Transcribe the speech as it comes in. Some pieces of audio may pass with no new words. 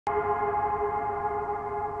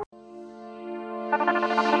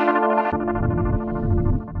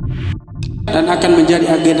dan akan menjadi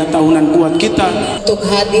agenda tahunan buat kita untuk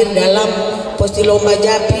hadir dalam Posilumba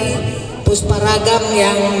Japi Pusparagam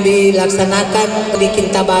yang dilaksanakan di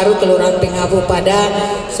KINTABARU Kelurahan Pengawu pada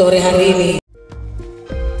sore hari ini.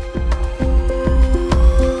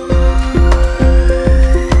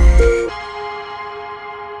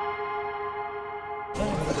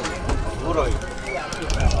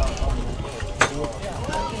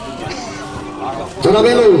 Zona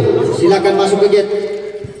Belu, silakan masuk ke gate.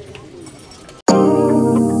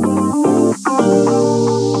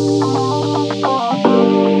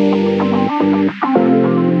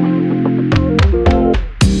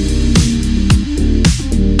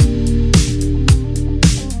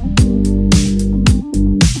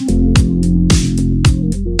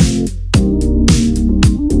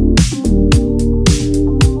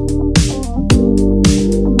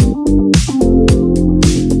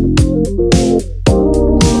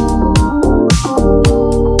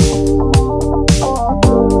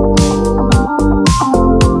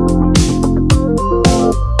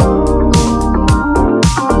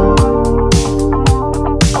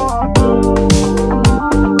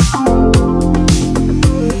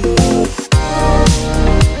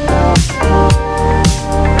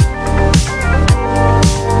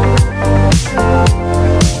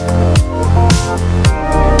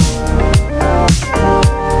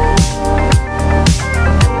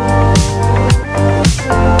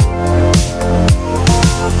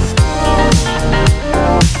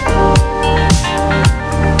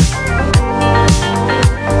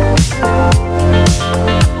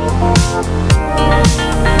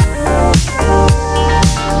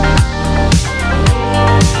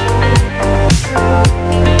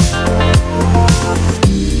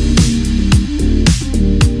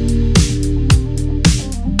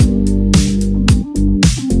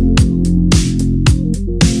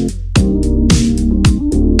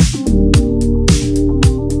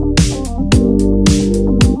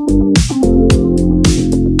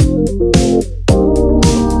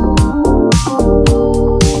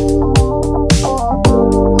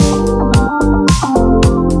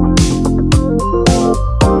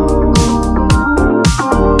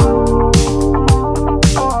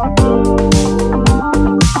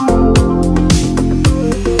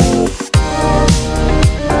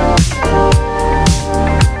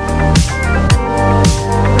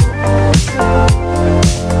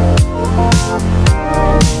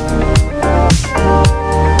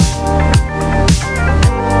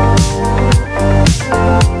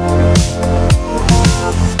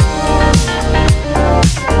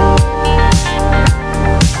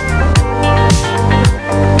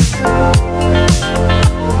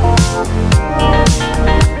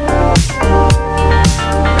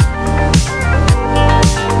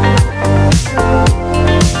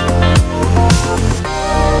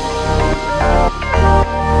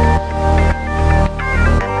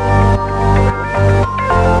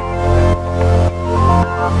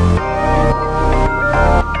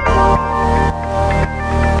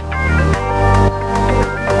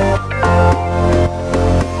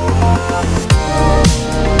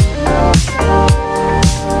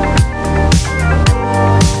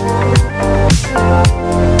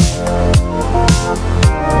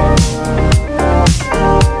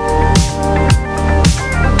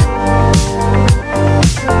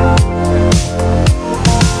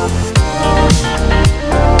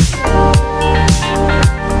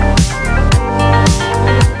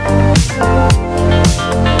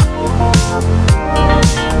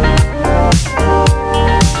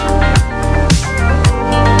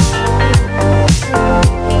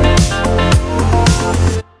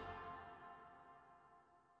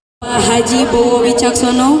 Haji Bowo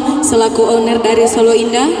Wicaksono selaku owner dari Solo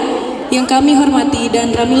Indah, yang kami hormati,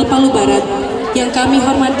 dan Ramil Palu Barat, yang kami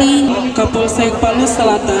hormati Kapolsek Palu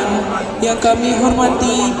Selatan, yang kami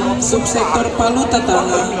hormati Subsektor Palu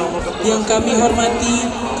Tatanga, yang kami hormati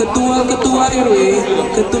Ketua-Ketua RW,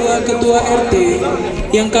 Ketua-Ketua RT,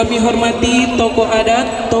 yang kami hormati tokoh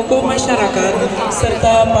adat, tokoh masyarakat,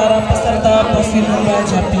 serta para peserta Posilumba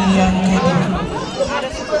Japi yang kedua.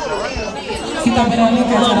 Kita beralih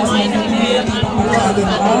ke acara selanjutnya, yaitu pembukaan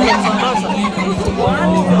agama yang ini kami Tonton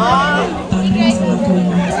Terus selaku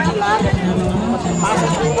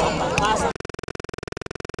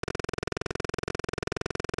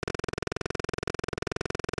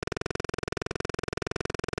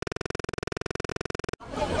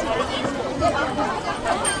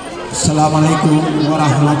Assalamualaikum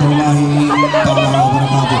warahmatullahi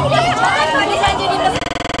wabarakatuh.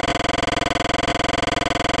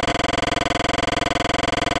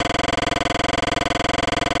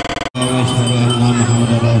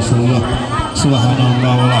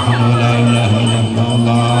 Subhanallah walhamdulillah la ilaha illallah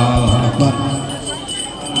Allahu akbar.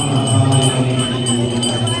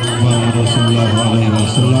 Rasulullah alaihi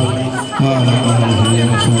wasallam wa ala alihi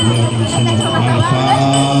wa sahbihi wasallam.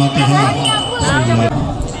 Al-Fatihah. Bismillah.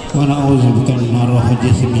 Wa na'udzubika min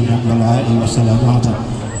ar-rajisi min al-bala'i wa salamat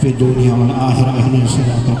fi dunya wal akhirah ihdinas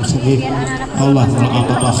siratal mustaqim. Allahumma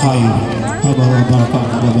anta khair wa barakah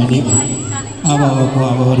wa nikmah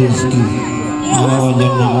wa rizqi wa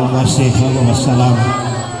jannah wa sihah wa salam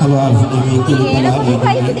wa afna min kulli bala'in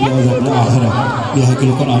wa akhirah bi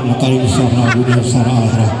haqqil Qur'anil karim sarana dunya sarana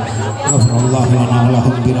akhirah. Ghafirallahu lana wa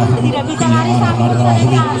lahum bi rahmatika ya arhamar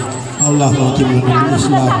rahimin. Allahumma timlana bil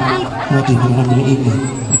islam wa timlana bil iman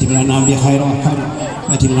wa timlana bi khair wa ham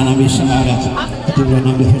wa timlana bi sa'adat wa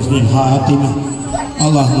timlana bi husnil khatimah.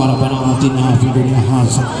 Allahumma rabbana atina fid dunya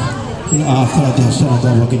hasanah fil akhirati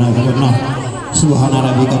hasanah wa qina adzabannar. Subhana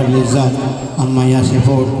rabbika rabbil izzati amma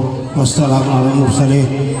yasifun wassalamu alal mursalin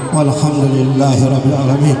walhamdulillahi rabbil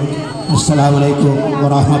alamin. Assalamualaikum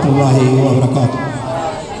warahmatullahi wabarakatuh.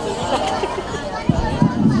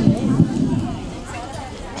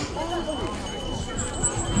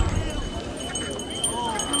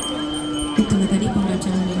 Itulah tadi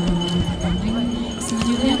pembacaan pertama.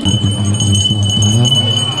 Selanjutnya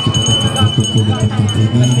kita dapat berkumpul di tempat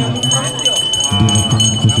ini di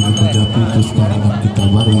lapangan POSILUMBA JAPI PUSPARAGAM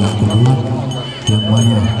KINTABARU yang kedua, yang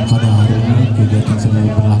mana pada hari ini kegiatan selalu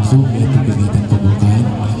berlangsung, yaitu kegiatan pembukaan.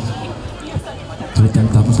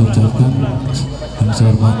 Terutama saya ucapkan yang saya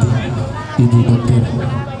hormati Ibu Dr.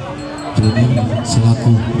 Tema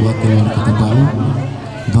selaku Wakil Wali Kota PALU,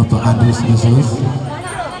 Bapak Andris Yesus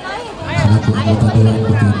selaku anggota Dewan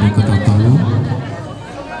DPRD Kota PALU,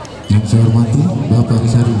 yang saya hormati Bapak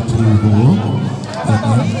Risari Triwibowo,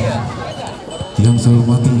 Dengan, yang saya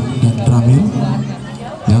hormati dan Ramil,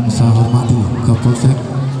 yang saya hormati Kapolsek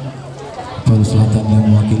Palu Selatan yang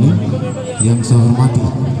mewakili, yang saya hormati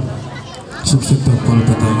Subsektor Palu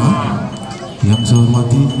Tatanga, yang saya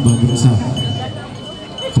hormati Babinsa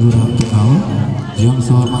Kelurahan Pengawu, yang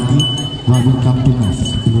saya hormati Babin Kamtimas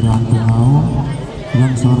Kelurahan Pengawu,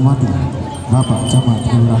 yang saya hormati Bapak Camat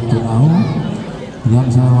Kelurahan Pengawu, yang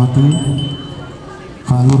saya hormati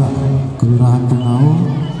Kalurah Kelurahan Pengawu,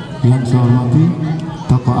 yang saya hormati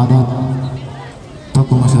tokoh adat,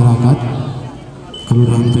 tokoh masyarakat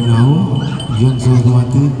Kelurahan Pengawu, yang saya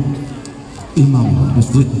hormati Imam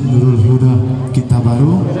Masjid Nurul Huda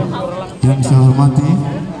KINTABARU, yang saya hormati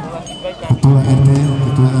Ketua RT,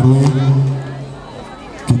 Ketua RW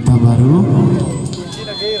KINTABARU,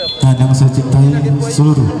 dan yang saya cintai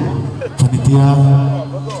seluruh panitia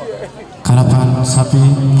Karapan Sapi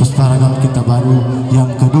PUSPARAGAM KINTABARU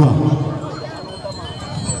yang kedua.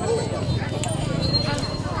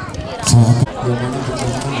 Saya akan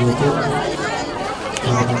yaitu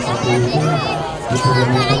Karapan Sapi itu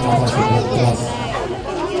diperlukan pada sebuah kelas.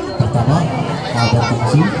 Pertama, ada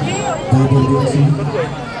gengsi, B bergengsi,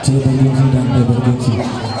 C bergengsi, dan D bergengsi.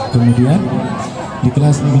 Kemudian di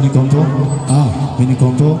kelas mini kompo A mini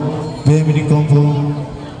kompo, B mini kompo,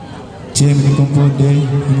 C mini kompo, D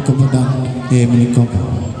mini kompo, dan E mini kompo.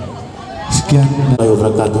 Sekian. Ayo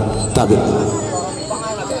berangkat tabir.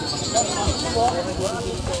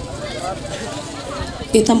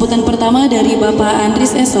 Sambutan pertama dari Bapak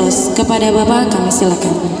Andris Esos. Kepada Bapak kami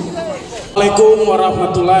silakan. Assalamualaikum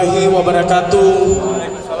warahmatullahi wabarakatuh.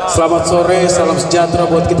 Selamat sore, salam sejahtera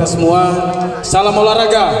buat kita semua. Salam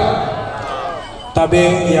olahraga.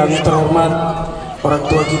 Tabe yang terhormat orang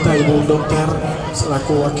tua kita Ibu Dokter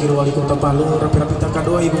selaku Wakil Wali Kota PALU, rapi-rapi taka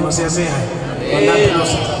doa Ibu masih sehat.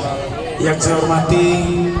 Yang saya hormati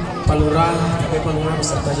Pak Lurah, Tabe Pak Lurah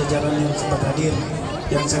beserta jajaran yang sempat hadir.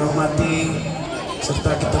 Yang saya hormati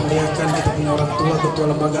serta kita melihatkan kita punya orang tua, ketua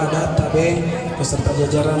lembaga adat Tabe beserta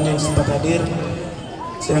jajaran yang sempat hadir.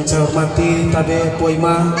 Yang saya hormati Tabe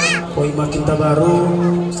Poima KINTABARU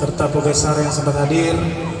serta Pogresar yang sempat hadir,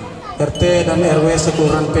 RT dan RW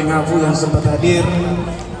Kelurahan Pengawu yang sempat hadir.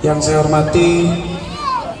 Yang saya hormati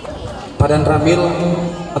Padan Ramil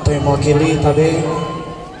atau yang mewakili Tabe,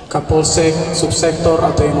 Kapolsek Subsektor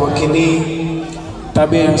atau yang mewakili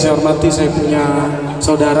Tabe. Yang saya hormati saya punya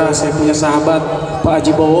saudara, saya punya sahabat Pak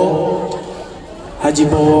Haji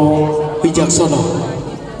Bowo Wijaksono,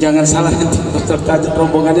 jangan salah nanti beserta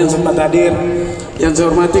rombongan yang sempat hadir. Yang saya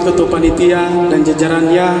hormati ketua panitia dan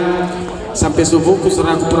jajarannya, sampai subuh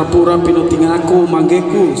kuseraku pura-pura pinuting aku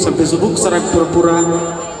manggeku, sampai subuh kuseraku pura-pura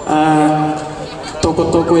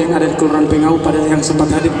toko-toko yang ada di Kelurahan Pengawu pada yang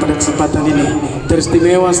sempat hadir pada kesempatan ini.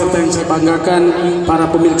 Teristimewa serta yang saya banggakan para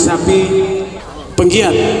pemilik sapi,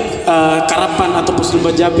 penggiat karapan atau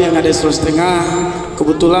posilumba japi yang ada di Sulawesi Tengah.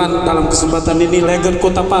 Kebetulan dalam kesempatan ini legend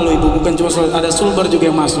Kota Palu, Ibu, bukan cuma ada Sulbar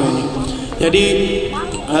juga yang masuk ini. Jadi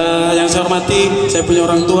yang saya hormati, saya punya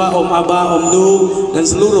orang tua, Om Aba, Om Du, dan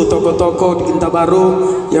seluruh tokoh-tokoh di KINTABARU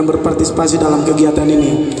yang berpartisipasi dalam kegiatan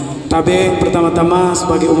ini. Tapi pertama-tama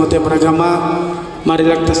sebagai umat yang beragama,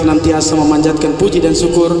 marilah kita senantiasa memanjatkan puji dan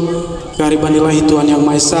syukur kehadiran Ilahi Tuhan Yang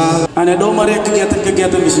Maha Esa. Ana doa mari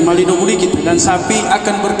kegiatan-kegiatan bisa malino muli kita, dan sapi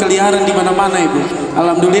akan berkeliaran di mana-mana, Ibu.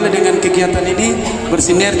 Alhamdulillah dengan kegiatan ini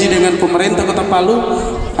bersinergi dengan pemerintah Kota Palu,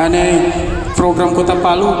 program Kota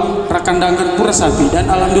Palu rakandangan pura sapi, dan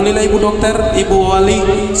alhamdulillah Ibu Dokter, Ibu Wali,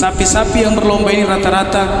 sapi-sapi yang berlomba ini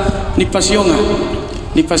rata-rata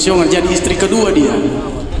nipasionga, jadi istri kedua dia,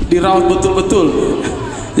 dirawat betul-betul.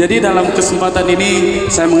 Jadi dalam kesempatan ini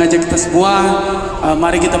saya mengajak kita semua,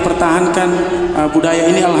 mari kita pertahankan budaya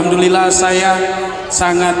ini. Alhamdulillah saya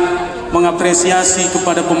sangat mengapresiasi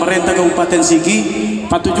kepada pemerintah Kabupaten Sigi,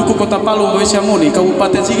 patujuku Kota Palu, Muni,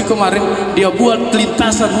 Kabupaten Sigi kemarin dia buat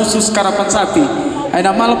lintasan khusus karapan sapi.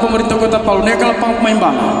 Ada malah pemerintah Kota Palu dia kalau pemain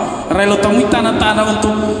bang, relo temui tanah-tanah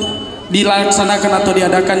untuk dilaksanakan atau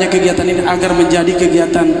diadakannya kegiatan ini agar menjadi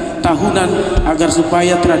kegiatan tahunan, agar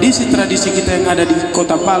supaya tradisi-tradisi kita yang ada di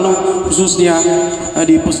Kota Palu, khususnya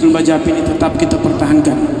di Posilumba Japi ini tetap kita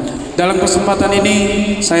pertahankan. Dalam kesempatan ini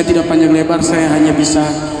saya tidak panjang lebar, saya hanya bisa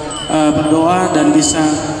berdoa dan bisa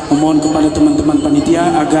memohon kepada teman-teman panitia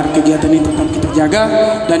agar kegiatan ini tetap kita jaga,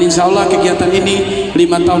 dan insya Allah kegiatan ini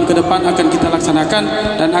 5 tahun ke depan akan kita laksanakan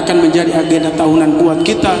dan akan menjadi agenda tahunan buat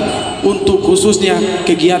kita untuk khususnya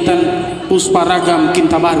kegiatan Pusparagam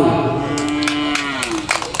KINTABARU,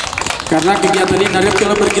 karena kegiatan ini dari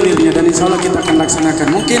kilo bergilirnya, dan insya Allah kita akan laksanakan.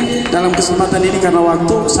 Mungkin dalam kesempatan ini karena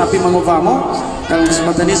waktu sapi mangopamo, dalam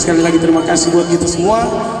kesempatan ini sekali lagi terima kasih buat kita semua,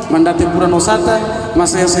 mandate pura nosata,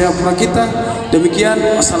 masa yang saya pura kita. Demikian,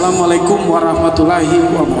 wassalamualaikum warahmatullahi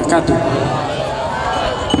wabarakatuh.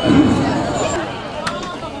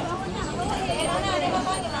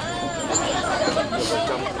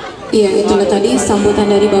 Iya, itulah tadi sambutan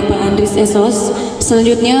dari Bapak Andris Esos.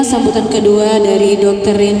 Selanjutnya sambutan kedua dari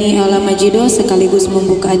Dr. Reni Alamajido sekaligus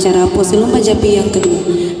membuka acara Posilumba Japi yang kedua.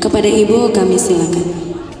 Kepada Ibu kami silakan.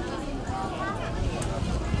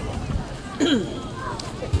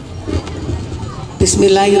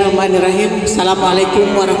 Bismillahirrahmanirrahim.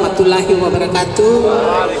 Assalamualaikum warahmatullahi wabarakatuh.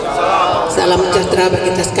 Salam sejahtera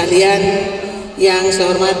bagi kita sekalian. Yang saya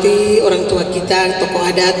hormati orang tua kita, tokoh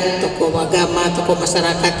adat, tokoh agama, tokoh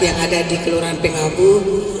masyarakat yang ada di Kelurahan Pengawu.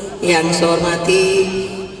 Yang saya hormati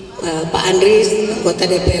Pak Andris, anggota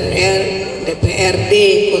DPRD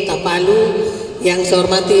Kota Palu. Yang saya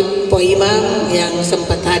hormati Po Imam yang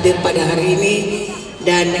sempat hadir pada hari ini,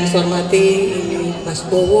 dan yang saya hormati Mas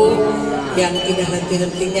Bowo yang tidak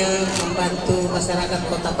henti-hentinya membantu masyarakat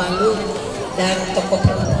Kota Palu, dan tokoh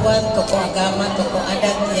perempuan, tokoh agama, tokoh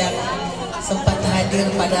adat yang sempat hadir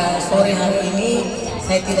pada sore hari ini.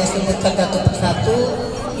 Saya tidak sebutkan satu persatu.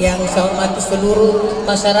 Yang saya hormati seluruh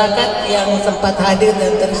masyarakat yang sempat hadir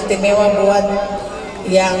dan teristimewa buat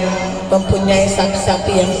yang mempunyai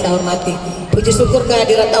sapi-sapi yang saya hormati. Puji syukur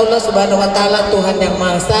kehadirat Allah Subhanahu wa Ta'ala, Tuhan Yang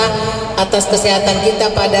Maha Esa, atas kesehatan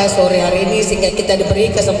kita pada sore hari ini, sehingga kita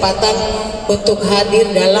diberi kesempatan untuk hadir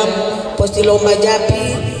dalam Posilumba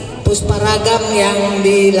Japi Pusparagam yang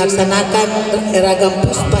dilaksanakan, ragam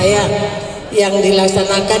puspa ya, yang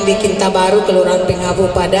dilaksanakan di KINTABARU Kelurahan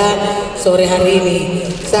Pengawu pada sore hari ini.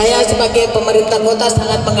 Saya sebagai pemerintah kota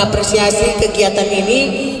sangat mengapresiasi kegiatan ini.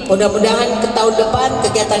 Mudah-mudahan ke tahun depan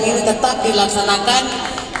kegiatan ini tetap dilaksanakan,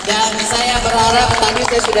 dan saya berharap, tadi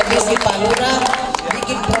saya sudah bisi Pak Lurah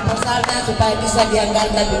bikin proposalnya supaya bisa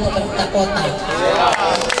dianggarkan di pemerintah kota.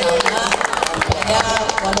 Insyaallah ya,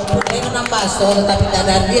 walaupun ini nambah sore tapi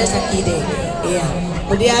tidak dia sakit. Iya.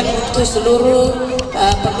 Kemudian untuk seluruh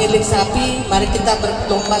pemilik sapi, mari kita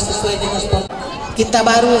berlomba sesuai dengan sport.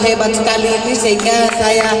 KINTABARU hebat sekali ini, sehingga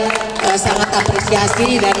saya sangat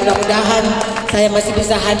apresiasi, dan mudah-mudahan saya masih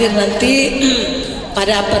bisa hadir nanti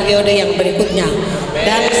pada periode yang berikutnya.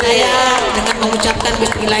 Dan saya dengan mengucapkan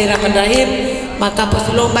Bismillahirrahmanirrahim, maka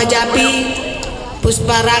Posilumba Japi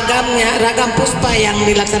Pusparagam ya, ragam puspa yang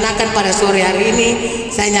dilaksanakan pada sore hari ini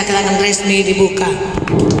saya nyatakan resmi dibuka.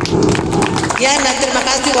 Ya, dan terima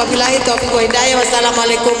kasih. Wabillahi taufiq wa hidayah.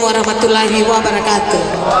 Wassalamualaikum warahmatullahi wabarakatuh.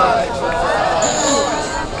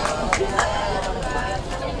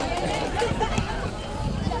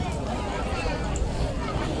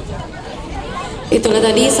 Itulah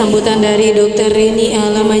tadi sambutan dari Dr. Reni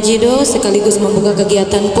Alamajido sekaligus membuka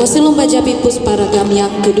kegiatan Posilumba Japi Pusparagam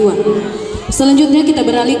yang kedua. Selanjutnya kita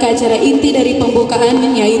beralih ke acara inti dari pembukaan,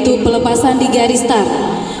 yaitu pelepasan di garis start.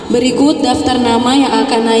 Berikut daftar nama yang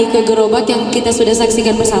akan naik ke gerobak yang kita sudah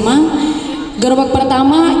saksikan bersama. Gerobak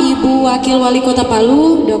pertama Ibu Wakil Wali Kota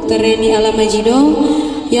Palu, Dr. Reni Alamajido.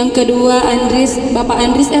 Yang kedua Bapak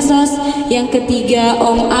Andris Esos. Yang ketiga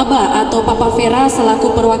Om Aba atau Papa Vera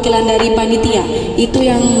selaku perwakilan dari panitia. Itu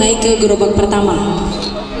yang naik ke gerobak pertama.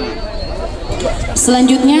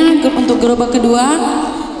 Selanjutnya untuk gerobak kedua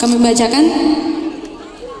kami bacakan.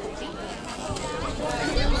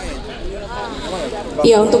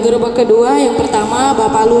 Ya, untuk gerobak kedua yang pertama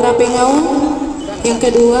Bapak Lurah Pengawu, yang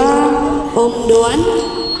kedua Om Doan,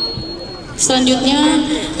 selanjutnya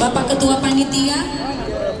Bapak Ketua Panitia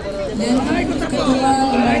dan Ketua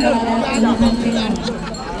Lembaga Adat Kelurahan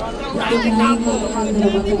Dengan untuk naik ke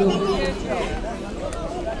gerobak kedua.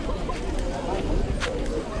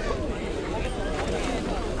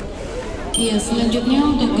 Iya, selanjutnya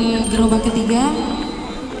untuk ke gerobak ketiga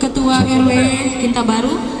Ketua RW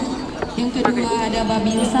Kintabaru, yang kedua ada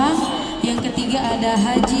Babinsa, yang ketiga ada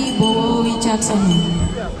Haji Bowo Wicaksono.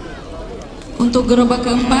 Untuk gerobak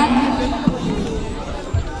keempat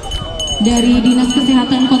dari Dinas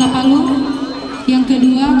Kesehatan Kota Palu, yang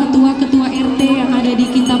kedua ketua-ketua RT yang ada di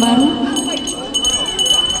Kintabaru.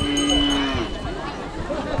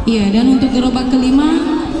 Iya, dan untuk gerobak kelima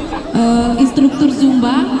instruktur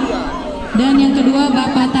Zumba, dan yang kedua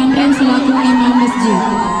Bapak Tamrin selaku imam masjid.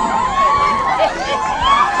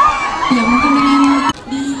 Ya, mungkin dengan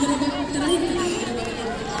di gerobak terakhir.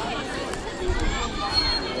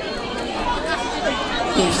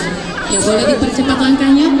 Ya, boleh dipercepat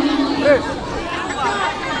langkahnya.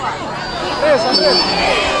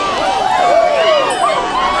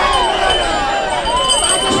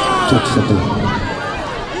 Satu.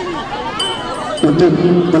 Untuk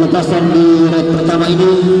pelepasan di red pertama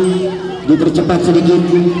ini dipercepat sedikit.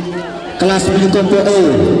 Kelas kelompok E,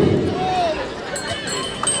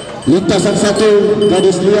 lintasan 1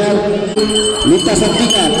 gadis liar, lintasan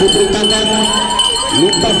 3 putri tangga,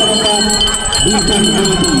 lintasan 4 bintang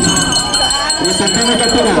api. Resakan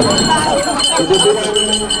Tatanga, kebetulan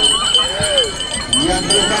yang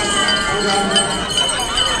terlepas sudah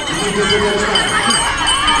menuju ke depan.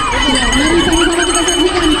 Ya, mari sama-sama kita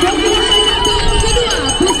saksikan pembukaan yang kedua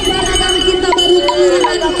Pusparagam Kintabaru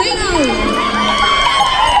Kelurahan Pengawu.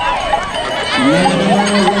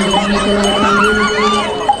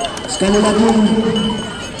 Sekali lagi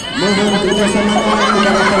mohon kerjasama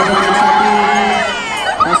kepada rekan-rekan sapi,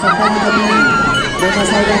 pasangan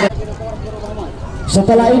sapi.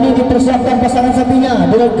 Setelah ini dipersiapkan pasangan sapinya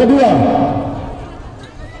dengan kedua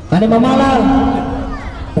Anima Malang,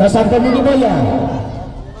 Rasakan Mini Boya,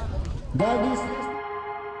 Gadis